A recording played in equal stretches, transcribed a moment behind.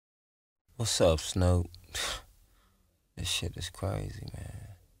What's up, Snoop? This shit is crazy, man.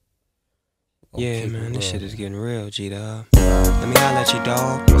 Yeah, man, this shit is getting real, G-Dog. Let me holla at you,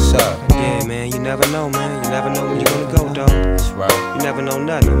 dog. What's up? Yeah, man, you never know, man. You never know when you're gonna go, dog. That's right. You never know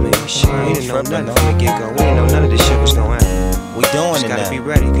nothing, man. Shit, we didn't know nothing from the get-go. We didn't know none of this shit was gonna happen. We doing Just it gotta now. be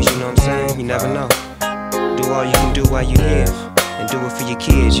ready, cause you know what I'm saying? You never know. Do all you can do while you here. And do it for your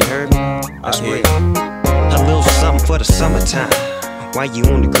kids, you heard me? That's real. A little something for the summertime. While you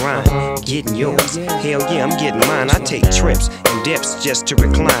on the grind, getting yours. Hell yeah, I'm getting mine. I take trips and dips just to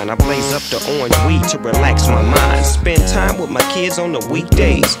recline. I blaze up the orange weed to relax my mind. Spend time with my kids on the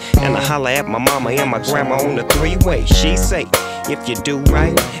weekdays. And I holla at my mama and my grandma on the three-way. She say, if you do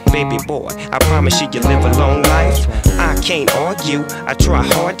right, baby boy, I promise you live a long life. I can't argue, I try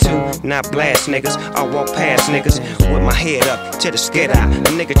hard to not blast niggas. I walk past niggas with my head up to the skedai.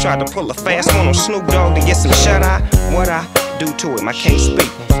 A nigga tried to pull a fast one on Snoop Dogg to get some shut-eye. What I do to him, I can't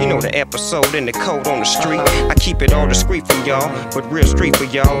speak. You know the episode and the code on the street. I keep it all discreet from y'all, but real street for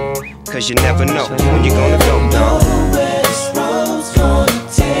y'all. Cause you never know when you're gonna go, dog. Where this road's gonna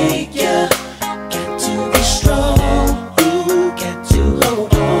take ya. Got to be strong, you got to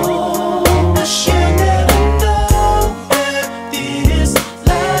hold on. You never know where this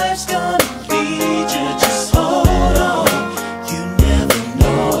life's gonna lead you. Just hold on, you never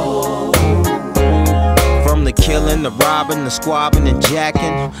know. From the killing, the robbing, the squabbing and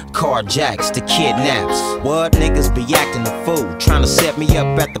jacking, carjacks to kidnaps. What niggas be acting a fool, trying to set me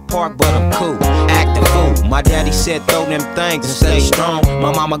up at the park, but I'm cool, acting fool. My daddy said throw them things and stay strong.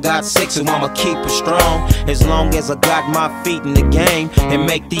 My mama got sick, so I'ma keep her strong. As long as I got my feet in the game and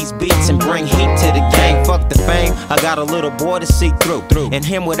make these beats and bring heat to the game. Fuck the fame, I got a little boy to see through. And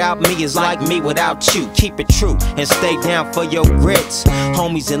him without me is like me without you. Keep it true and stay down for your grits.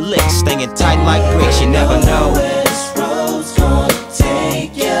 Homies and licks, staying tight like bricks. You never know where this road's gonna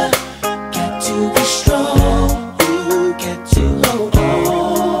take ya. Got to be strong, you got to hold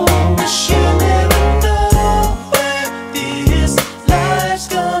on. You never know where this life's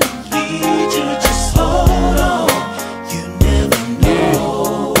gonna lead you. Just hold on, you never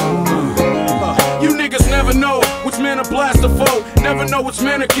know. You niggas never know which man to blast a foe. Never know which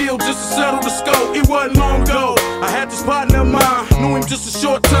man to kill just to settle the scope. It wasn't long ago, I had this partner of mine. Knew him just a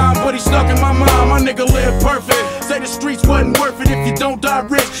short time, but he stuck in my mind. My nigga lived perfect. Say the streets wasn't worth it if you don't die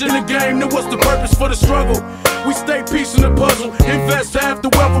rich. In the game, then what's the purpose for the struggle? We stay piecing the puzzle. Invest half the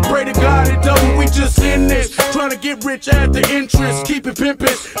wealth and pray to God it double. We just in this, trying to get rich at the interest. Keep it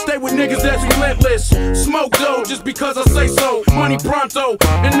pimpin', stay with niggas that's relentless. Smoke dough just because I say so. Money pronto,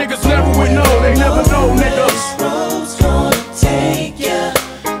 and niggas never would know. They never know, niggas.